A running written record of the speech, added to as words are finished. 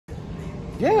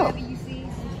Yeah. Whatever you see,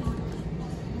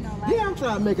 Yeah, I'm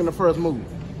trying making the first move.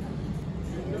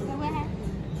 So what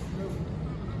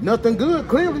happened? Nothing good,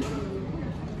 clearly.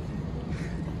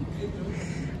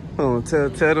 Oh, tell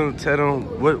them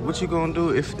what you gonna do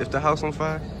if the house on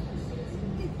fire?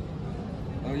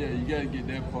 Oh yeah, you gotta get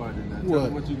that part in there. Tell What?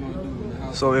 them what you gonna do in the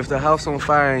house. So if the house on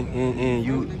fire and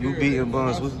you beating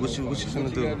buns, what you finna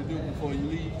What you gotta do? do before you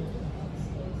leave?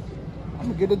 I'm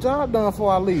gonna get the job done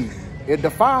before I leave. If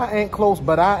the fire ain't close,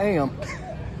 but I am,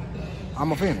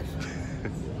 I'ma finish.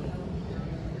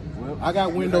 Well, I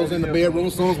got windows in the bedroom.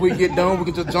 As soon as we get done, we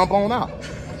can just jump on out.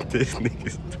 This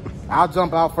nigga's I'll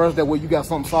jump out first. That way you got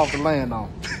something soft to land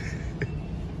on.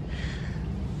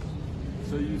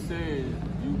 so you saying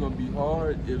you gonna be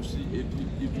hard if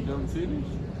you don't finish?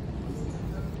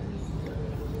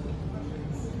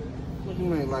 What you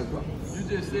mean, like? You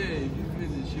just said if you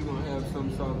finish, you gonna have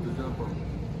some soft to jump on.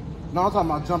 No, I'm talking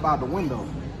about jump out the window. So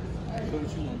what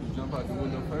you gonna do? Jump out the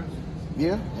window first?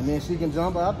 Yeah, and then she can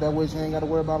jump out. That way she ain't got to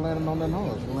worry about landing on that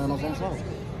hard. She can land on something soft.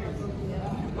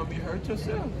 You gonna be hurt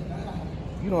yourself.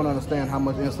 You don't understand how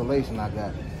much insulation I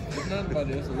got. It's not about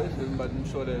the insulation, it's about them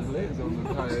short ass legs on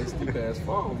the high ass steep ass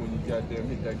fall when you goddamn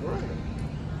hit that ground.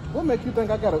 What make you think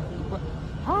I got a?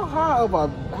 How high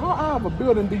of a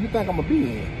building do you think I'm gonna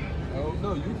be in? I don't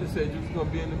know. You just said you was gonna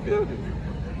be in the building,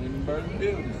 in the burning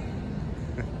building.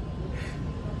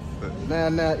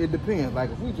 Now it depends. Like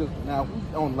if we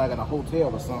on like at a hotel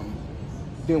or something,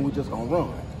 then we just gonna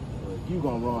run. But if you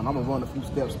gonna run, I'm gonna run a few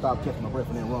steps, stop, catch my breath,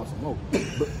 and then run some more.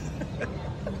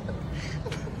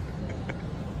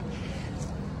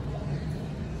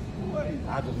 But,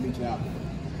 I'll just meet you out.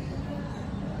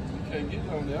 You can't get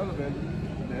on the elevator.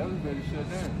 The elevator shut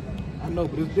down. I know,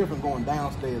 but it's different going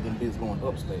downstairs than it is going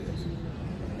upstairs.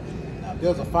 Now, if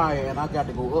there's a fire and I got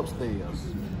to go upstairs,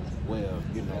 well,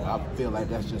 you know, I feel like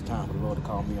that's just time for the Lord to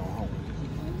call me on home.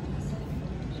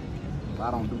 'Cause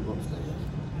I don't do upstairs.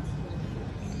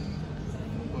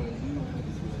 But you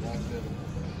a lot better.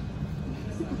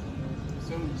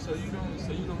 So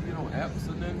you don't get on apps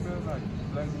or nothing, bro? Like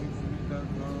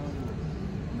blackpeoplemeet.com,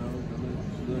 you know,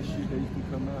 the little shit that used to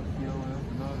come out, POF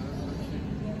and all that little shit.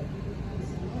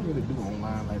 I don't really do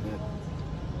online like that.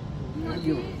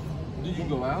 Do you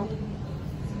go out?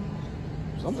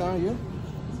 Sometimes, yeah.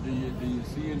 Do you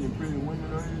see any pretty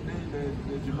women or anything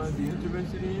that you might be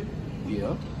interested in?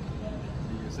 Yeah.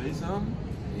 Do you say something?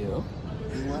 Yeah.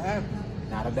 Then what happened?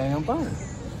 Not a damn thing.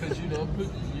 Because you don't.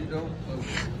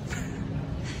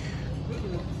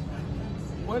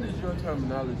 What is your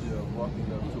terminology of walking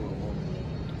up to a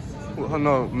woman? well,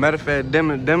 no. Matter of fact,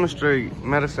 demonstrate.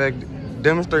 Matter of fact,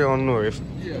 demonstrate on her. If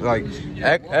like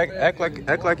act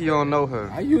like you don't know her.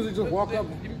 I usually just walk up.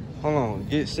 Hold on.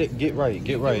 Get sick. Get right.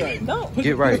 Get right. No.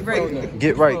 Get right.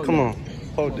 Get right. Come on.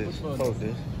 Hold this. Hold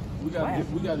this. We got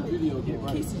a video. Get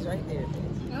right. Kisses right there.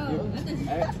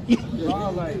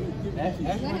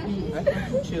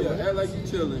 Act like you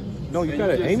chilling. No, you And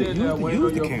gotta just aim sitting there waiting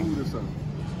use on the your camera. food or something.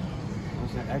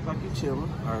 Act like you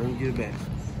chilling. All right, let me get it back.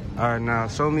 All right, now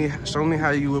show me how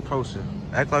you approach it.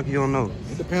 Act like you don't know.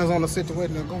 It depends on the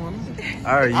situation that's going on.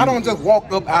 All right, I don't just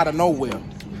walk up out of nowhere.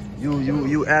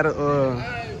 You add a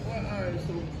Alright,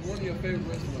 so one of your favorite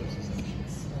restaurants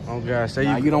is Oh God, say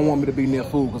Nah, you. you don't want me to be near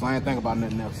food because I ain't think about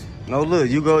nothing else. No, look,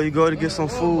 you go to get some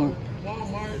food.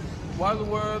 Walmart, Wally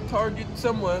World, Target,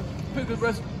 somewhere. Pick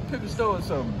a store or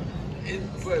something.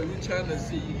 But we're trying to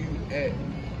see you act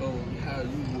on how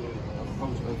you would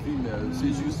approach a female.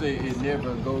 Since you say it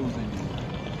never goes in you.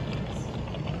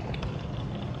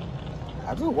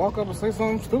 I just walk up and say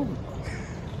something stupid.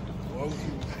 Why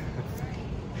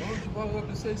would you walk up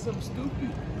and say something stupid? You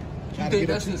Try to think get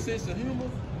a that's a cheap- sense of humor?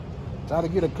 Try to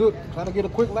get a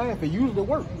quick laugh. It usually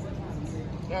works.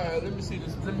 All right, let me see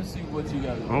this. Let me see what you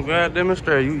got. Oh God,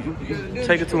 demonstrate. You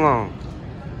take it too long.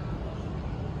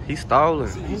 He's stalling.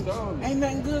 Ain't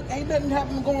nothing good. Ain't nothing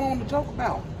happening going on to talk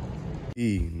about.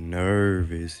 He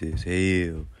nervous as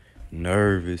hell.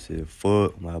 Nervous as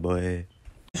fuck, my boy.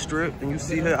 Strip and you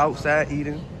see her outside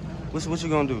eating. What you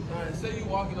gonna do? All right, say you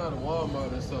walking out of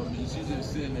Walmart or something, and she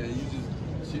just sitting there.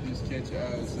 She just catch your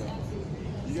eye or something.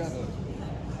 You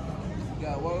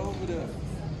got one over there.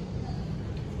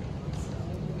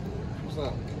 What's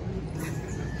up?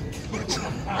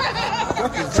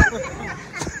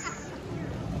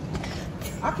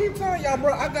 I keep telling y'all,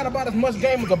 bro, I got about as much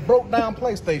game as a broke down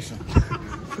PlayStation.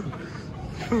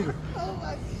 Oh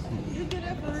my God. You do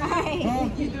that for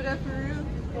real? You do that for real?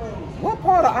 What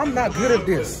part of I'm not good at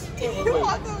this? You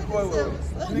walk over and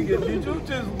Nigga, did you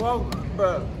just walk,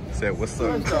 bro? Said what's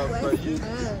up? First off, bro, this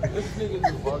nigga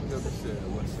just walked up and said,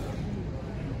 "What's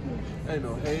up?" Ain't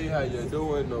no hey, how you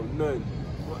doing? No nothing.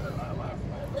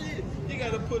 You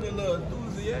gotta put a little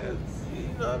enthusiasm. You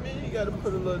know what I mean? You gotta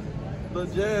put a little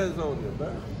jazz on it,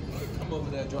 bro. Come over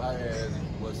there, dry ass.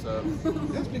 What's up?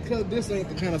 That's because this ain't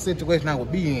the kind of situation I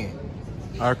would be in.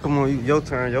 All right, come on, your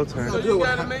turn, your turn. So you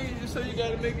gotta make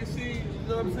it see, you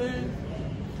know what I'm saying?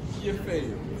 You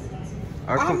failed.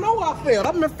 All right, I know I failed.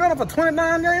 I've been failing for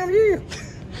 29 damn years.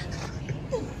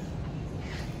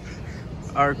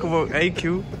 all right, come on,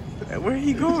 AQ. Where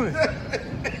he going?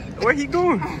 Where he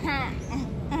going?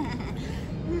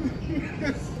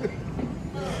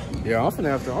 Yeah, I'm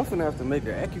finna have to make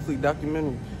an AccuFleet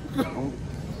documentary.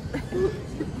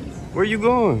 Where you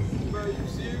going? Bro, you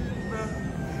serious,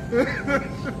 bro?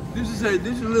 This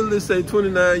should literally say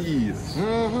 29 years.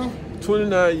 Mm-hmm.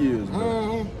 29 years,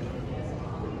 bro.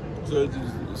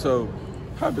 Mm-hmm. So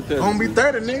hypothetically. Gonna be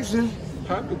 30 next year.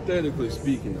 Hypothetically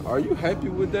speaking, are you happy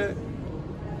with that?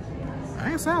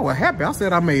 I ain't say I was happy. I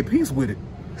said I made peace with it.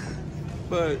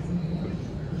 But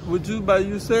by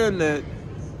you saying that,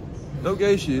 no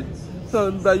gay shit. So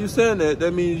by you saying that,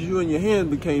 that means you and your hand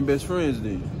became best friends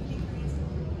then.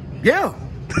 Yeah.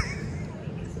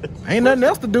 Ain't nothing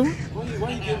else to do.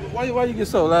 Why you get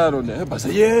so loud on that? Everybody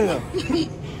say, yeah.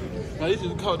 I used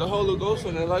to call the Holy Ghost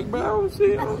on that, like, bro, I don't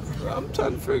see it. I'm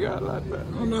trying to figure out, like, bro. I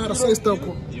don't know how to say stuff.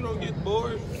 You don't get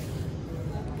bored.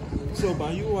 So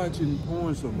by you watching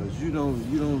porn so much, you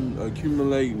don't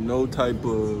accumulate no type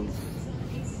of,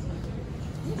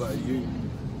 like, you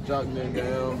jotting that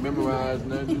down, memorize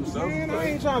nothing, do something. Man, I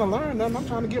ain't trying to learn nothing. I'm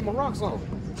trying to get my rocks off.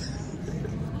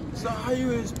 So how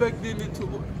you expecting it to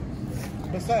work?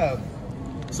 Besides,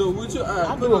 so with your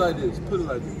eye, put it like this.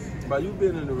 By you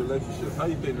being in a relationship, how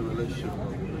you been in a relationship?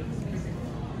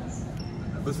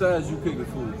 Besides you cooking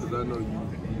food, because I know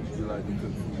you like to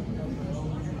cook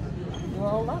food.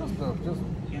 well, a lot of stuff.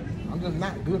 I'm just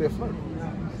not good at flirting.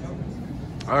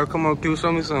 All right, come on, Q,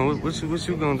 show me something. What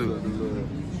you gonna do?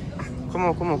 Come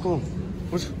on.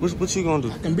 What you gonna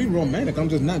do? I can be romantic. I'm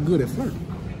just not good at flirting.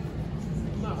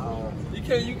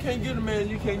 You can't get a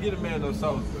man no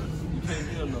sauce, bro. You can't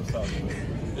get him no sauce, bro.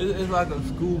 It's like a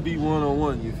school B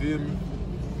 101. You feel me?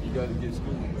 You gotta get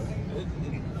school, bro.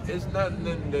 It's not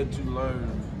nothing that you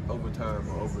learn over time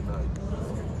or overnight.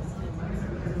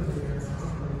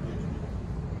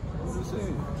 I'm just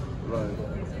saying, like,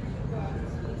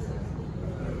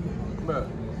 bro,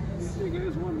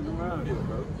 there's women around here,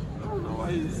 bro. I don't know why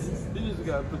you just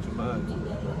gotta put your mind to it.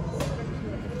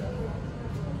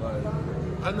 Like,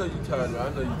 I know you tired of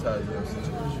your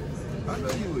situation. I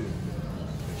know you will.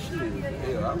 Shit,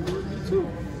 hell, I would be too.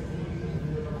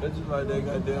 That's just like that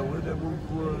goddamn, what that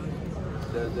movie was?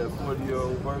 That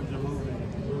 40-year-old virgin movie.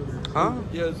 Huh?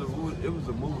 Yeah, it's a movie.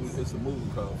 It's a movie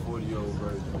called 40-Year-Old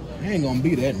Virgin. I ain't gonna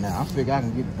be that now. I figure I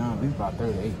can get it done at least by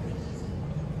 38.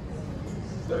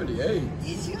 38.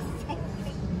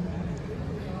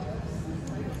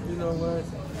 You know what?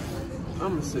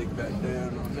 I'm gonna sit back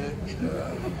down on that.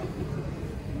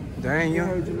 Dang, You you.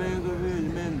 heard your man over here.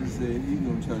 Your man just said he's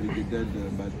gonna try to get that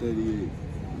done by 38.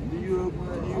 Do you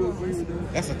agree with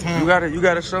that? That's a time. You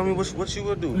gotta show me what you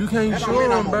would do. You can't That don't show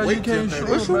mean him, I'ma bro. You wait can't till show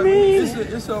 30. him. What you bro.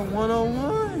 mean? It's a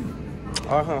one-on-one.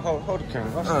 Hold the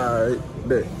camera. All right,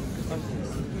 bet.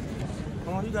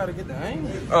 Come on, you gotta get the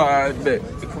angle. All right, bet.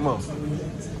 Come on.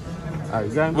 All right,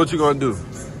 you got me? What you gonna do?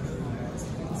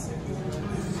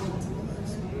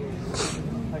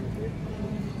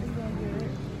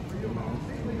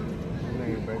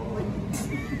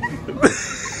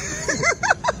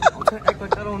 Act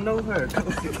like I don't know her.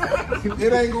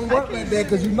 It ain't gonna work like that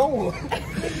because you know her.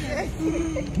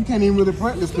 You can't even really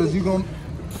practice because you gonna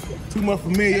too much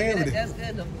familiarity. That's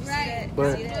good. Right.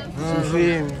 But See that? you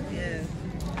feel me? Yeah.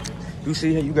 You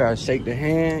see how you gotta shake the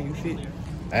hand. You feel?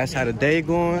 That's how the day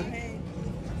going.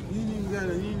 You ain't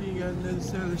gotta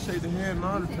necessarily shake the hand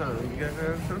all the time. You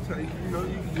gotta sometimes, you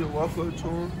can just walk up to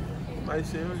him. You might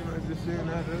see him, you might just saying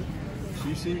that.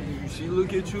 She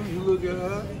look at you, you look at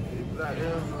her. You be like,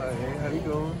 hey, how you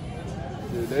doing?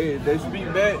 Yeah, they speak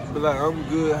back, but like, I'm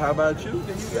good. How about you?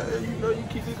 Then you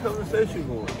keep the conversation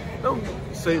going. Don't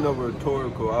say no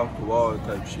rhetorical, off the wall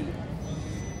type shit.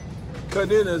 Cause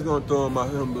then that's gonna throw them out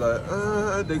here and be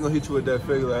like, they gonna hit you with that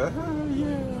figure like,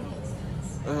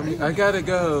 yeah. I gotta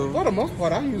go. For the most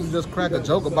part, I usually just crack a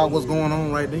joke about what's going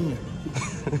on right then.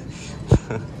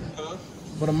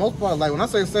 For the most part, like when I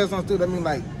say something stupid, I mean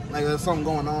like there's something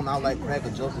going on, I'll like crack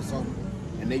a joke or something,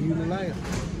 and they usually laugh.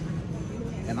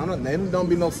 And they don't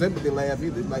be no sympathy laugh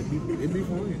either. Like it be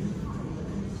for real.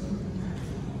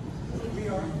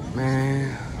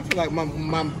 Man. I feel like my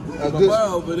My boy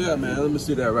over there, man. Let me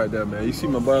see that right there, man. You see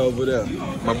my boy over there?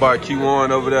 My boy Q1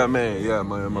 over there, man. Yeah,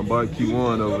 my boy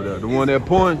Q1 over there. The one that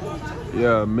pouring?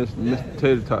 Yeah, Mr.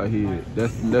 Tater Tot head.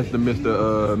 That's the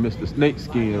Mr. Snake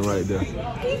Skin right there.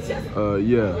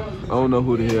 Yeah. I don't know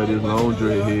who the hell this long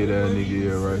dread head ass nigga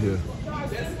is right here.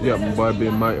 You got my boy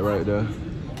Big Mike right there.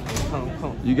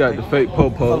 You got the fake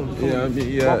Popo. Yeah, I mean,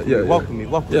 yeah. Welcome me.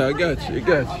 Yeah, I got you.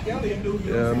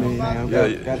 Yeah, I mean,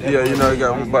 yeah. You know, I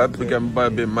got my boy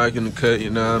Big Mike in the cut.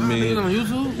 You know what I mean? On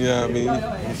YouTube? Yeah, I mean,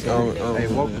 Hey,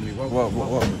 welcome me.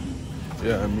 welcome.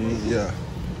 Yeah, I mean, yeah.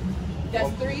 That's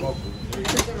 3.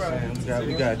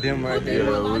 We got them right Who there. thinks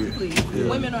more logically,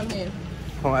 women or men?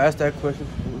 Come on, ask that question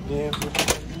again.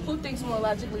 Who thinks more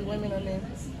logically, women or men?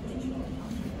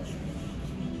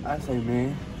 I say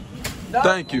man.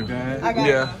 Thank you. I got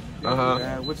Yeah.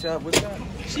 Uh-huh. What's up?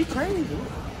 She crazy.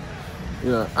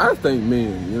 Yeah, I think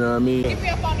men, you know what I mean? Get me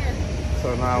up on her.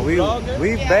 So now we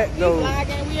back though. We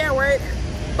vlogging, we at work.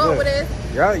 Fuck with us.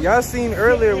 Y'all seen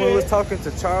earlier when we was talking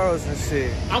to Charles and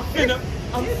shit. I'm finna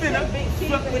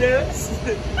fuck with us.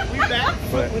 We back.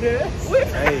 Fuck with us.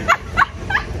 Hey,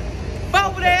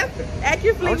 Fuck with us.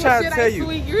 Actively, I'm trying to shit tell ain't you.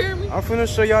 sweet, you hear me? I'm finna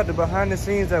show y'all the behind the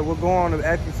scenes that will go on with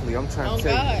Actively. I'm trying to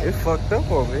tell God. you, it's fucked up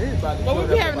over here. But we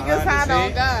be having a good time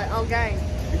on God, on gang.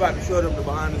 You about to show them the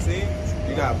behind the scenes?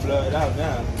 You got blood out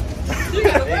now. You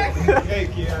got a back. Hey,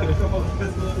 Kiana, come on,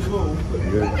 let's go to the room.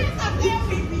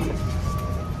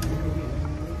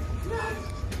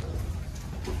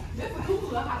 This is cool,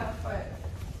 how to fight.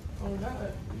 Oh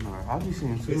God. I be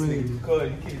seeing too This many. nigga cuz,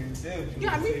 you can't even tell. You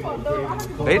got me fucked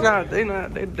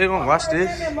up. They don't watch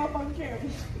this.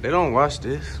 They don't watch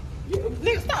this.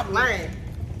 Nigga, stop lying.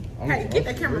 Hey, get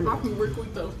that camera off me real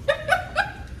quick though.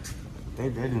 They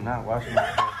do not watch my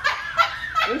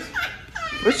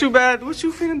What you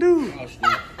finna do?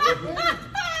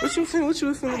 What you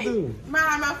finna do?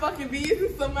 Mind my fucking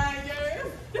business, so mind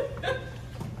yours.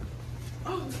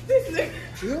 Oh, this nigga.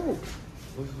 Yo.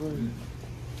 What's funny?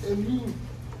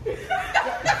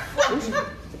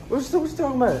 What you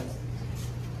talking about?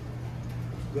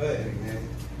 Go ahead, man.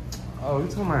 Oh, you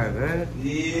talking about that?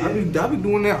 Yeah. I be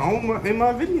doing that in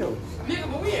my videos.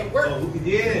 Nigga, but we at work. Oh, we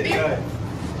did. Right.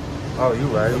 Oh, you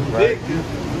right. You You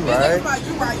right. right.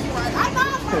 I know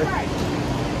I'm right.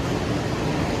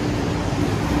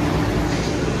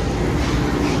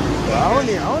 Well, I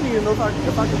don't even know if I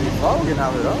can be vlogging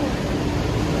out at all.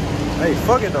 Hey,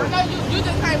 fuck it though. I know you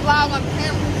just can't vlog on the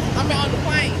camera. I mean on the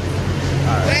plane.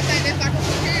 Alright. But I think that's like a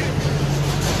security.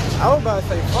 I was about to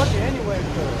say fuck it anyway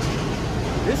because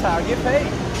this how I get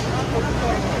paid.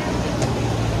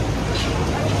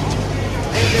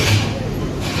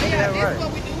 Yeah, this right. is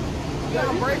what we do. We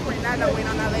on break right now. No, we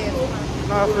on our last one.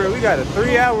 Nah, for real, we got a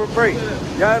 3-hour break.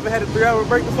 Y'all ever had a 3-hour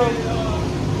break before?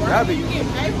 Y'all be, You get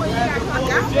paid for you got clock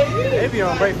out. they be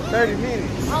on break for 30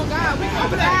 minutes. Oh God, we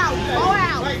over the hour, 4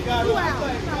 hours, 2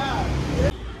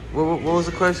 hours. What was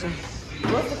the question?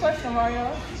 What's the question, Mario?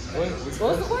 What's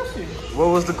the question? What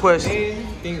was the question? Men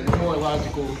think more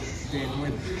logical than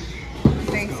women. You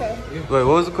think so? Wait, what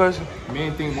was the question?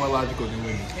 Men think more logical than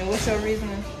women. And what's your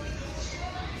reasoning?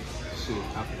 Shit,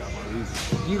 I forgot my reason.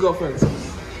 You go first.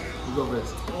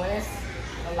 When it's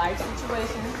a life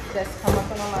situation that's come up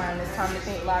on the line, it's time to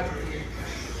think logically.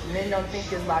 Men don't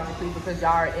think as logically because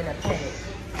y'all are in a panic.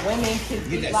 Women can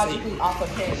think logically off of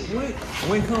panic.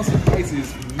 When it comes to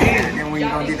prices, men and when you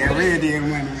don't get that red in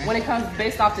women. When it comes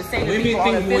based off the state of Women people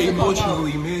on the think more physical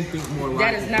emotionally, mode, men think more that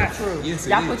logically. is not true. Yes, it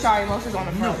y'all is. put y'all emotions on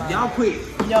the front line. Y'all put.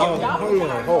 Y'all Hold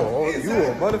on. You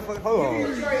a motherfucker. Hold on.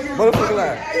 Motherfucker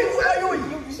lie.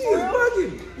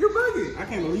 You're bugging. I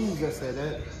can't believe you just said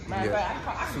that. Matter of fact, I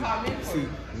can call men for you.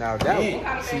 Now What kind of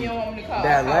man you want me to call?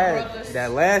 that I call brothers, that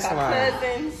last call line.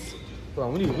 cousins, Hold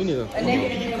on, we need to and they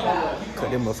get in about. cut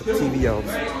them motherfucking TV off.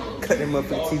 Cut them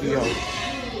motherfucking TV off.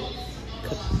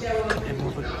 Cut them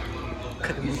motherfucking.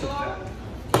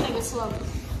 Nigga slow.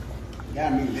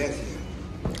 Got me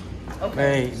that.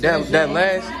 Man,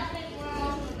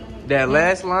 that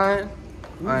last line.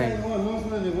 I ain't.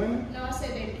 No, I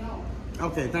said they don't.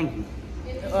 Okay, thank you.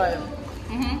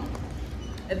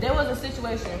 If there was a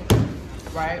situation,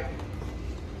 right,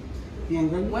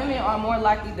 women are more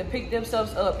likely to pick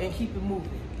themselves up and keep it moving.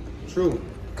 True.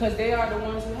 Because they are the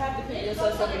ones who have to pick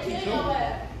themselves up and keep it moving.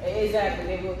 Exactly,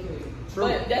 they will kill you. True.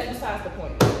 But that's besides the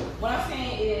point. What I'm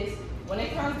saying is, when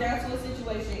it comes down to a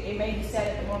situation, it may be sad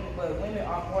at the moment, but women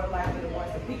are more likely the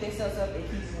ones to pick themselves up and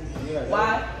keep moving. Yeah,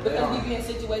 Why? Because we be in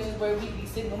situations where we be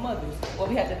single mothers, where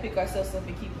we have to pick ourselves up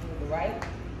and keep moving, right?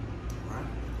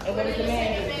 And what does the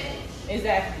man do?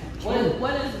 Exactly.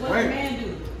 What does the man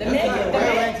do? The man can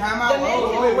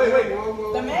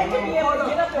be able to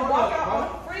get up and walk out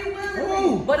on free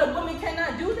will, but a woman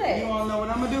cannot do that. You wanna know what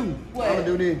I'm gonna do? What? I'm gonna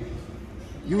do this.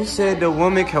 You said the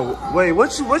woman can wait.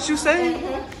 What you say?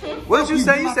 What did you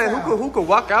say? You said who could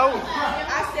walk out?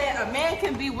 I said a man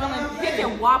can be willing, he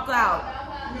can walk out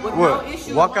with What? no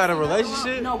issue. Walk out of a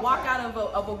relationship? No, walk out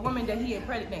of a woman that he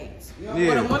impregnates. Yeah.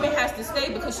 But a woman has to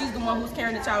stay because she's the one who's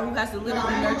carrying the child, who has to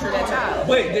literally nurture that child.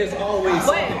 But there's always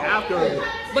something after it.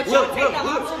 But y'all take the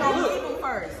option on leaving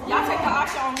first. Y'all take the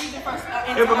option on leaving first.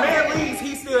 If a man leaves,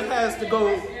 he still has to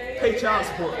go pay child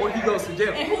support or he goes to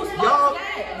jail. And who's fault is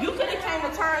that? You could have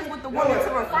came to terms with the woman to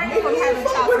refrain from having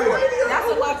child support. That's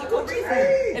a logical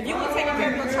reason. If you were taking care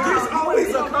of your child, There's always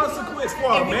a consequence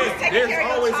for a man.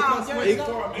 There's always a consequence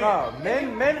for a man. No,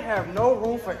 men have no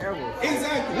room for error.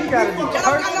 Exactly. We gotta be Y'all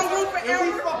got no perfect. room for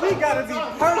error. We gotta be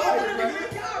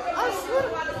perfect.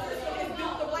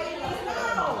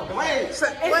 Is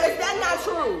that not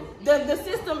true? The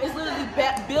system is literally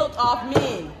built off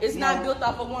men. It's not built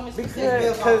off a woman's Because men,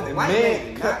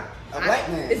 A black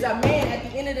man. It's a man at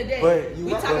the end of the day. But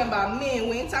We talking about men.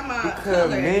 We ain't talking about because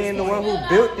color. men the one who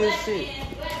built this shit.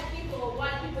 Black people,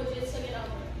 white people just took it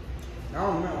over. I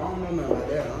don't know nothing like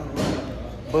that. I don't know.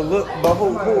 But look, but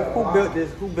who built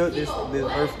this? Who built this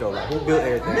earth though? Like, who built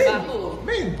everything? About who?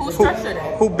 Who structured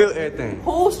that? Who built everything?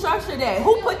 Who structured that?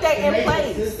 Who put that in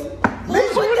place? Who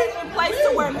put that in place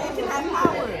to where men can have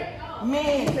power?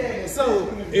 Men. So,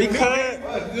 Because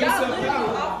Y'all literally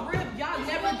off rip. Y'all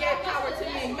never gave power to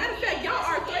men. Matter of fact, y'all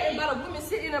are threatened by the women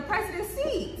sitting in the president's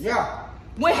seat. Yeah.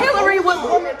 When Hillary was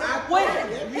when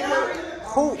Hillary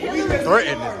who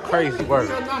threaten is a crazy word.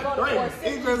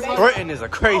 Threaten is a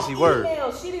crazy word.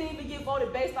 Emails. She didn't even get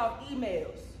voted based off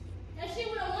emails. And she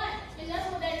would have won. And that's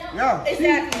what they know. Yeah.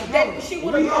 Exactly. She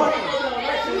would have won. They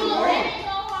ain't go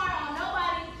hard on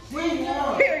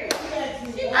nobody. Period.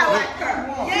 I like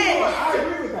her. Yes. I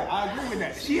agree with that. I agree with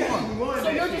that. She actually won. So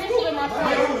you're just proving my point.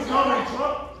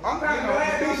 I'm kind of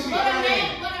glad that she But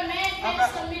a man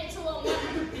can't submit to a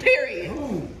woman. Period.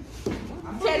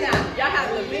 Y'all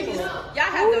have the biggest.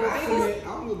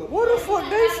 Where the fuck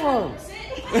they from?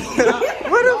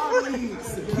 Where the fuck?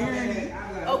 security.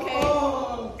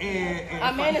 Okay.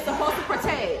 A man is supposed to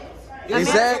protect. A man is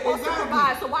Exactly. supposed to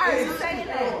provide. So why are you saying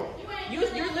that?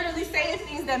 You're literally saying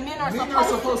things that men are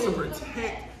supposed to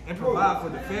protect and provide for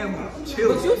the family, But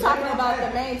children. you talking about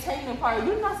the maintaining part.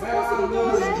 You're not supposed to be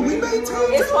doing that. We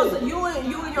maintain It's supposed to, you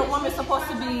and your woman supposed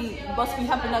to be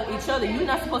helping out each other. You're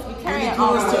not supposed to be carrying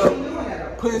all of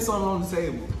it. Putting something on the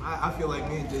table. I feel like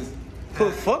men just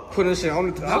Putting shit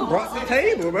on the. I brought the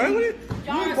table, bro.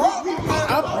 I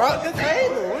brought the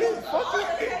table. What is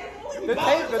fucking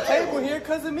the table here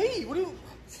because of me? What are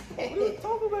you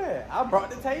talking about? I brought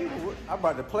the table. I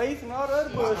brought the plates and all the other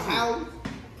bullshit.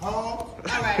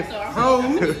 Alright, so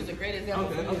I'm gonna use a great example.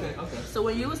 Okay. So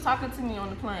when you was talking to me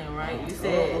on the plane, right? You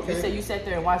said you sat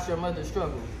there and watched your mother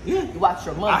struggle. Yeah. You watched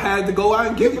your mother. I had to go out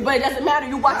and get it. But it doesn't matter.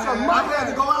 You watched your mother. I had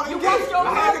to go out and You get watched it. your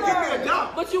I had to mother. get me a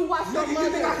job. But you watched your Nigga, mother.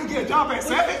 you think I can get a job at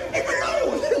 7? Nigga,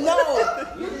 no. No.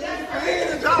 I ain't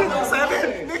get a job at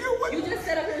 7. Nigga, what? You just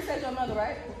sat up here and said your mother,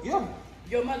 right? Yeah,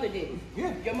 Your mother didn't.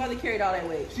 Yeah. Your mother carried all that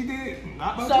weight. she did.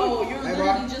 Not my So choice. you're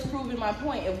literally just proving my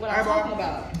point of what I'm talking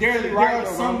about. There are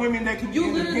some women that can be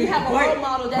You literally independent, have a role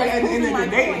model but that's at the end proving of the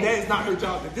my day, point. that is not her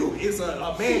job to do. It's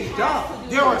a man's job.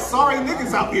 There are sorry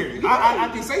niggas out here. I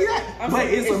can say that, but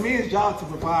it's a man's job to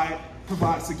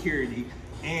provide security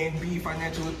and be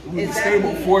financially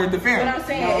stable for the family. What I'm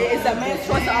saying is a man's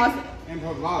choice to also. And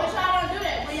her But life. y'all don't do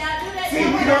that. When y'all do that,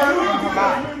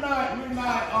 We're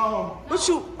not, What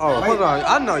you? Oh, hold on.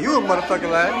 I know you a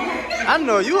motherfucking lie. I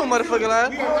know you a motherfucking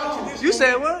lie. You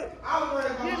said what?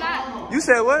 you're not. You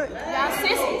said what? Y'all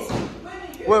sissies.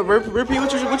 What? Repeat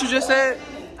what you just said.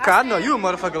 Cause I know you a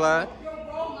motherfucking lie.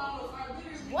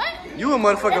 What? You a If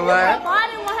motherfucking you're lie.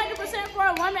 providing 100% for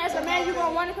a woman as a man, you're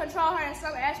gonna want to control her in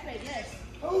some aspect. Yes.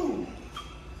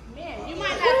 Man, you might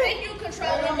not think you control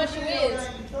her, but you is.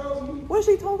 What's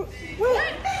she talking?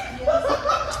 What?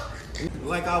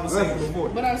 Like I was saying before,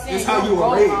 But I'm saying it's how you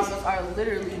role were raised. models are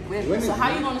literally women. So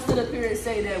how you gonna sit up here and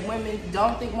say that women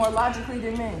don't think more logically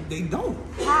than men? They don't.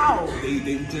 How?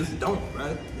 They just don't,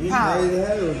 right? How?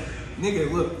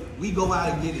 Nigga, look, we go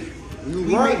out and get it.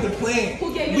 We right. make the plan.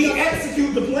 Who gave you We those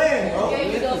execute the plan, Who bro.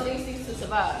 gave you those instincts to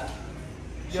survive?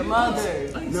 Your mother.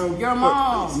 No. Your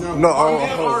mom. No.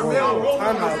 Our male role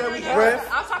Time models that out. we Ref.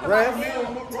 I'm talking Ref. about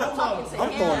him. I'm talking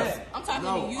to him. I'm talking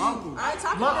to you. I ain't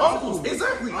talking My about uncles,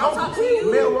 exactly. I'm talking to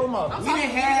you. Male role models. I'm We talking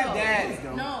didn't to have you. dads,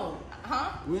 though. No.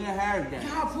 Huh? We didn't have that.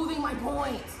 Y'all proving my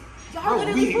point. Y'all Bro,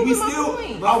 literally we proving still, my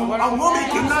point. a woman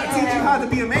cannot teach you how to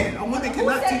be a man. A woman Who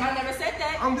cannot said? teach. I never said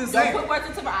that. I'm just Don't saying. put words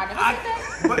into my. I never said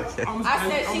that. But I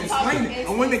said I'm she taught you explaining.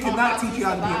 A woman instincts on cannot how teach you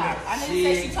how to be a man. survive. I didn't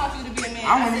say she taught you to be a man.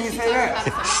 I wouldn't said even she say taught you that. how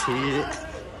to survive.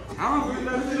 Shit. I don't think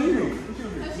that's true.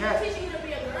 Because she's teaching you to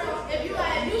be a girl. If you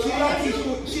had, if you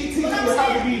She teach you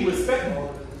how to be respectful.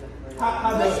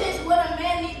 Which is what a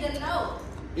man needs to know.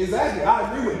 Exactly,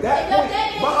 I agree with that point.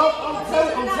 But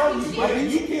I'm telling you,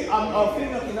 like, you can't. A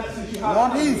female cannot teach you how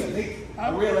to be a nigga,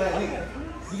 a real ass nigga.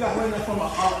 You got to learn that from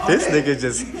a. This nigga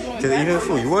just eating his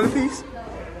food. You want a piece?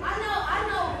 I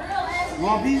know real ass You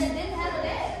want a niggas piece? that didn't have a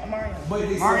dad. But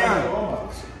they Mariana,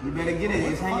 you better get it.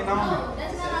 It's hanging on. No,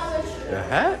 that's not always true. The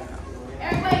hat?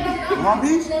 Everybody don't know Want a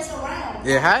piece? that's around.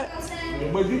 Yeah, hat? You know what I'm saying?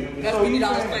 But you, That's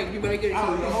 $50 steak. You better get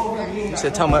it. You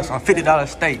said tell me some $50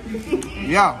 steak.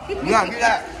 Yeah, you gotta get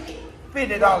that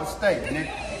 $50 steak, nigga.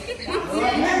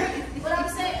 But I'm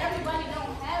saying everybody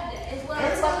don't have that. It's what I'm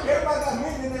telling you. everybody got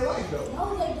men in their life though.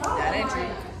 No, they don't. That ain't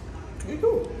true. You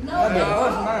do. No, they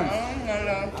don't. Nice.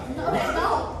 No, they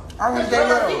don't. I wish they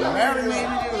would marry me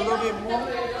a little bit more.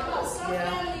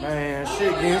 Man,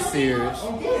 shit getting serious.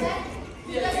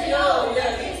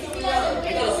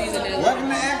 Welcome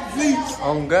to athletes.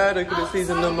 On God, they could have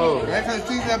seasoned them over. They could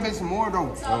teach that bitch some more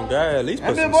though. On God, at least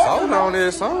put That some bit salt boy- on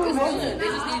there, son. It's good. They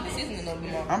just need the seasoning a little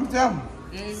bit more. I'm telling you.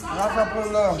 Y'all gotta put a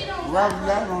little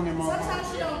razzle on them motherfuckers.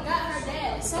 Sometimes she don't got her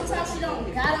dad. Sometimes she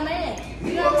don't got a man.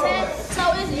 You know what I'm saying? So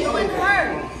it's you and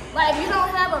her. Like, if you don't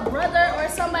have a brother or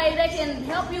somebody that can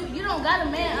help you, you don't got a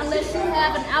man unless you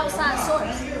have an outside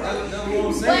source.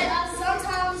 But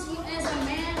sometimes you, as a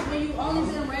man, when you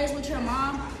only been raised with your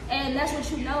mom, and that's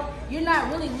what you know, you're not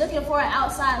really looking for an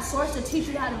outside source to teach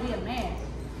you how to be a man.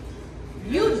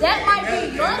 That might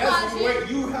be your That's logic. where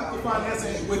you have to find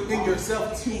answers within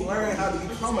yourself to learn how to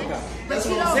become a guy. That's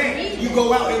you what I'm don't saying. need You that.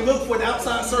 go out and look for the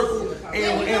outside circle and You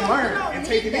learn don't and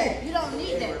take need it that. in. You don't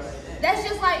need that. That's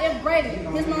just like if Brady,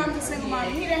 his mom's a single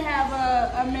mom, he didn't have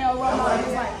a male role model.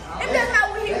 He's like, if that's not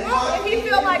what he wants, if he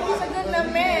feel like he's a good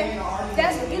enough man,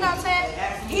 that's, you know what I'm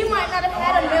saying? He might not have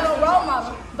had a male role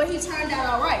model, but he turned out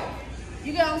all right.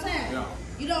 You get what I'm saying? Yeah.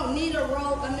 You don't need a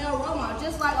male role model,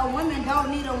 just like a woman don't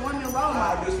need a woman role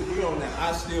I model. disagree on that.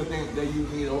 I still think that you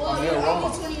need a Well, male you're role only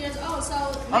model. 20 years old, so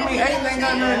I mean, age ain't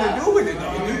got nothing to do with it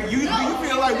though. You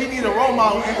feel like we need a role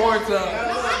model in order to.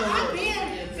 I'm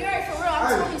being very for real.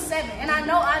 I'm 27, and I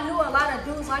know I knew a lot of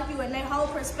dudes like you, and their whole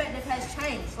perspective has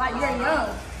changed. Like, you're young,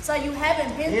 so you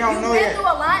haven't been. He don't You've know been yet. through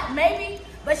a lot, maybe,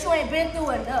 but you ain't been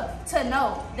through enough to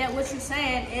know that what you're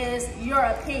saying is your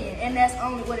opinion, and that's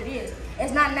only what it is.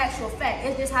 It's not an actual fact.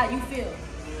 It's just how you feel.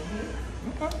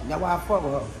 That's why I fuck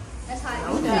with her. That's how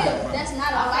you feel. That's not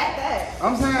a fact.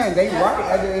 I'm saying they right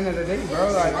at the end of the day,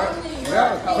 bro. Like,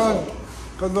 yeah,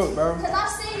 cause look, bro. Because I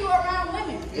see you around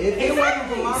women. If it wasn't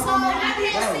for my So mama, I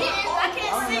can't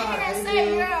sit here and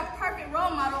say you're a perfect role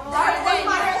model. Or that That's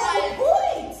my you're whole like,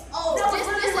 point. oh, That was this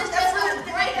really is what- just that's a what-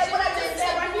 great that's what I just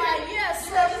said right here. Like, yes,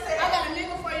 You know what I'm saying? I got a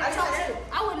nigga for you to I talk just to. said-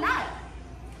 I would not.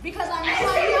 Because I know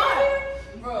how you are.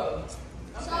 Bro.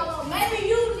 So maybe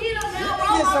you need a male Get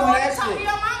role some of model that to talk shit. to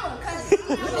your mama. Because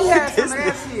he had some of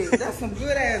that shit. That's some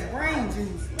good ass brain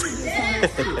juice.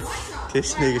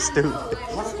 This nigga stupid.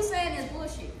 What you saying is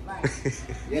bullshit. Like,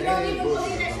 you don't even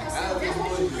believe that yourself. That's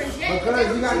what you project.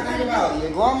 Because you gotta think about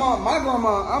your grandma, my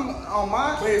grandma, I'm on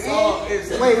my It's end. all. It's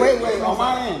Wait, on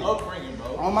my end. upbringing,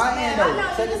 bro. On my end I though, know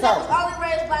check you this that was out. only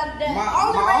raised by that. My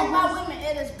Only raised by uncles- women.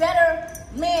 It is better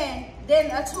men than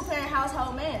a two-parent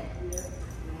household man.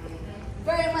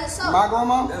 Very much so. My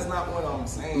grandma, That's not what I'm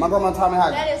saying. my grandma taught me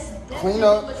how That to is clean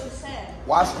up, what you're saying.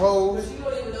 wash clothes,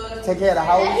 take care of the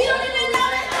And he house. don't even know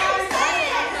that's what you're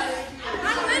saying.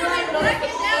 I'm literally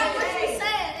breaking down what you're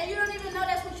saying, and you don't even know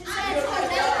that's what you're saying because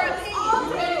that's your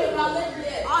opinion.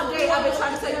 All day I've been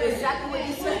trying to tell you exactly what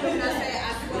you said, and I said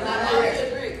I will not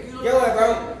agree. Get what,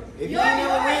 bro? If you Your ain't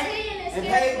never went opinion is and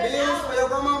here paid without bills for your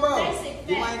grandma, bro, basic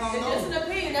you ain't facts. gonna It's know. an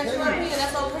opinion. That's your opinion.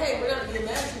 That's okay. We're gonna get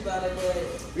mad at you about it,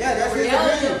 but Yeah, that's his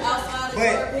reality opinion. outside of But-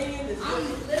 your opinion is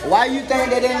different. Why you think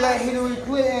they didn't let Hillary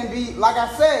Clinton be, like I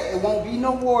said, it won't be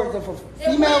no wars. If a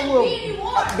female will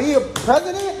be a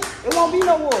president, it won't be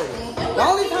no wars. The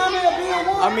only time it'll be a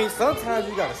war. I mean, sometimes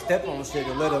you gotta step on shit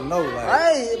and let them know, like,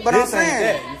 Right, but I'm this ain't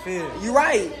saying, that, you feel me? you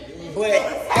right. But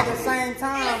at the same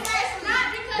time,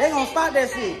 they gonna stop that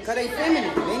shit, cause they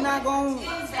feminine. They not gonna,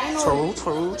 they know.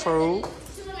 True.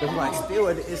 But like, still,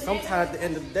 it's sometimes at the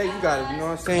end of the day, you gotta, you know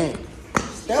what I'm saying?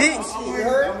 Step on Bitch, shit, you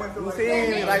heard? you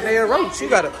feel me? Like they a roach, you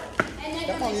gotta.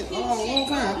 Step on it a long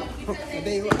time.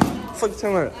 They, Fuck you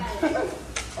talking about?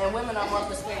 And women are more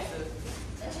persuasive.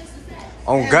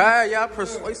 On God, y'all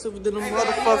persuasive than a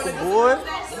motherfucker, boy.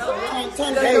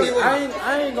 Hey,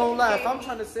 I ain't gonna lie. If I'm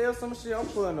trying to sell some shit, I'm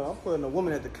putting a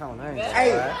woman at the counter. I ain't gonna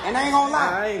Hey, lie. and I ain't gonna lie.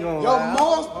 I ain't gonna Yo,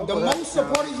 lie. the most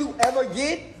supporters you ever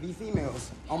get be females.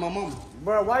 On my mama.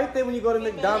 Bro, why you think when you go to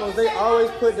McDonald's, they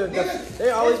always put the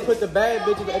bad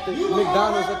bitches at the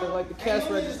McDonald's at the cash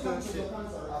register and shit?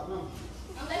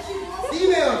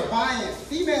 females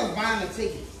buying the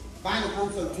tickets, buying the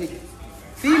concert tickets.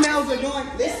 Females are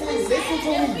doing, listen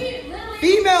to me.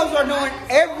 Females are doing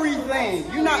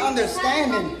everything. You're not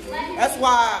understanding. That's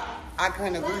why I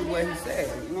couldn't agree with what he said.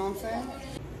 You know what I'm saying?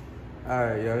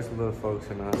 Alright, yo, it's little folks,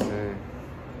 you know what I'm saying?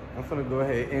 I'm finna go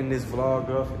ahead and end this vlog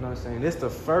off, you know what I'm saying? This the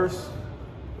first,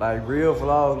 like, real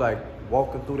vlog, like,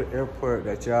 walking through the airport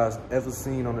that y'all's ever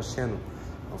seen on the channel.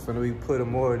 I'm finna be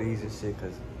putting more of these and shit,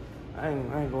 cause I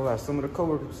ain't gonna lie, some of the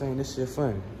coworkers saying this shit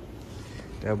funny.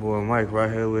 That boy Mike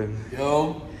right here with me.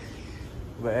 Yo.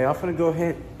 But hey, I'm finna go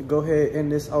ahead and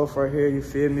end this off right here, you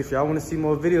feel me? If y'all wanna see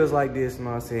more videos like this, you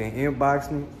know what I'm saying,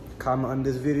 inbox me, comment on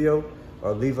this video,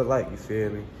 or leave a like, you feel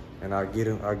me? And I'll get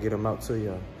them out to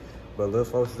y'all. But little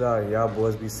folks out, y'all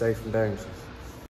boys be safe and dangerous.